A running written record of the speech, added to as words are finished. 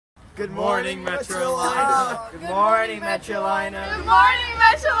Good morning, Metrolina. Good morning, Metrolina. Good morning,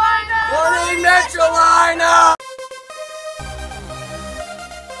 Metrolina. Morning, Metrolina.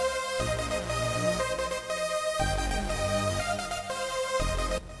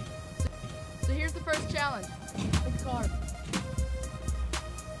 So here's the first challenge. Pick a card.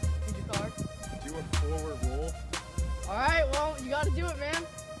 Pick your card. Do a forward roll. All right, well, you got to do it, man.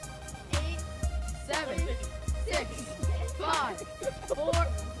 8, 7, 6, 5, 4,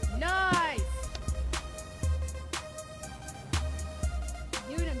 nice.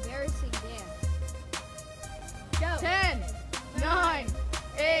 Do an embarrassing dance. Go. 10, 9,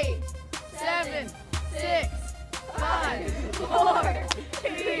 8, 7, 6, 5, 4,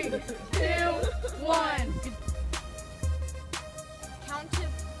 3, 2, 1. Count to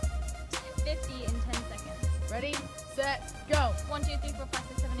 50 in 10 seconds. Ready, set, go. 1, 2, 3, 4, 5,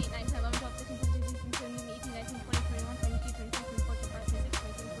 6, 7, 8, 9, 10, 11, 12, 13, 14, 15, 16, 17, 18, 19, 20, 21, 22, 23, 24, 25, 26,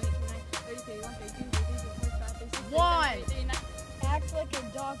 27, 28, 29, 30, 31, 32, 33, 45, 36, 1. 39. Act like a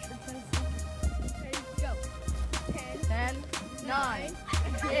dog for 10 seconds. Ready, go. 10, 9,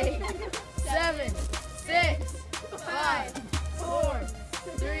 8, 7, 6, 5, 4,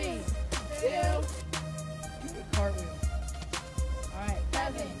 3, 2. Cartwheel. All right.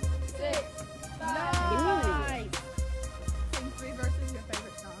 7, 6, 5. Nice. Sing 3 verses of your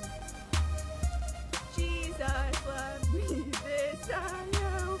favorite song. Jesus loved me, this I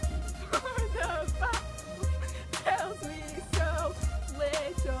know, for the Bible tells me so.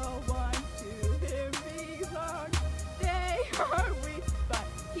 Little ones to him belong. They are weak, but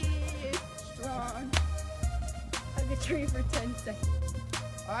he is strong. Hug a tree for 10 seconds.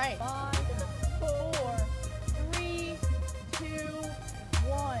 All right. 5, 4, 3, 2,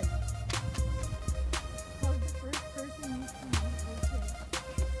 1. Hug the first person you see.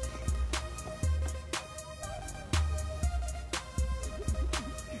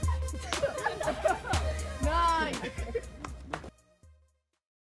 Nice.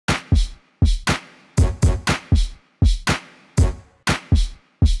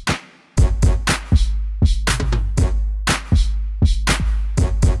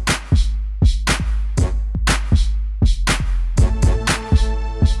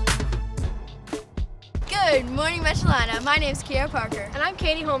 Good morning, Metrolina. My name is Kiara Parker. And I'm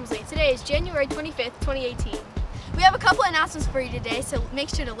Katie Holmesley. Today is January 25th, 2018. We have a couple announcements for you today, so make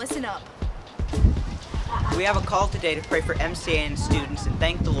sure to listen up. We have a call today to pray for MCA and students and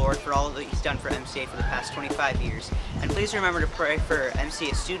thank the Lord for all that He's done for MCA for the past 25 years. And please remember to pray for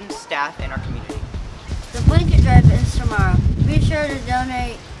MCA students, staff, and our community. The blanket drive is tomorrow. Be sure to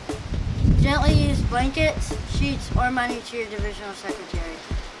donate gently used blankets, sheets, or money to your divisional secretary.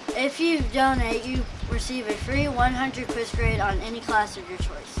 If you donate, you receive a free 100 quiz grade on any class of your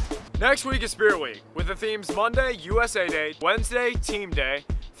choice. Next week is Spirit Week, with the themes Monday, USA Day, Wednesday, Team Day,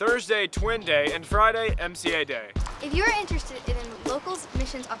 Thursday, Twin Day, and Friday, MCA Day. If you are interested in locals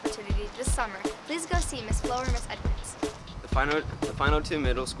missions opportunities this summer, please go see Miss Flo or Miss Edmonds. The final 2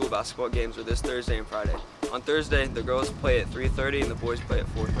 middle school basketball games are this Thursday and Friday. On Thursday, the girls play at 3:30 and the boys play at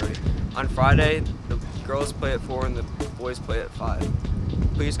 4:30. On Friday, the girls play at 4 and the boys play at 5.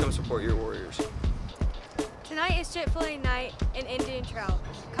 Please come support your Warriors. Tonight is Chick-fil-A night in Indian Trail.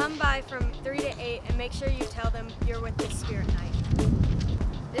 Come by from 3 to 8 and make sure you tell them you're with this Spirit Night.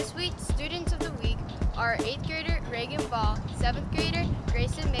 This week's Students of the Week are 8th grader Reagan Ball, 7th grader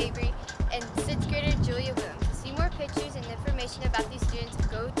Grayson Mabry, and 6th grader Julia Williams. To see more pictures and information about these students,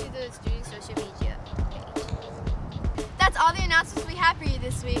 go to the student social media page. That's all the announcements we have for you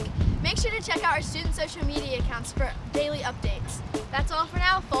this week. Make sure to check out our student social media accounts for daily updates. That's all for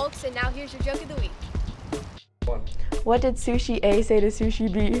now, folks, and now here's your joke of the week. What did Sushi A say to Sushi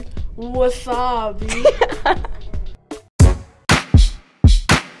B? Wasabi.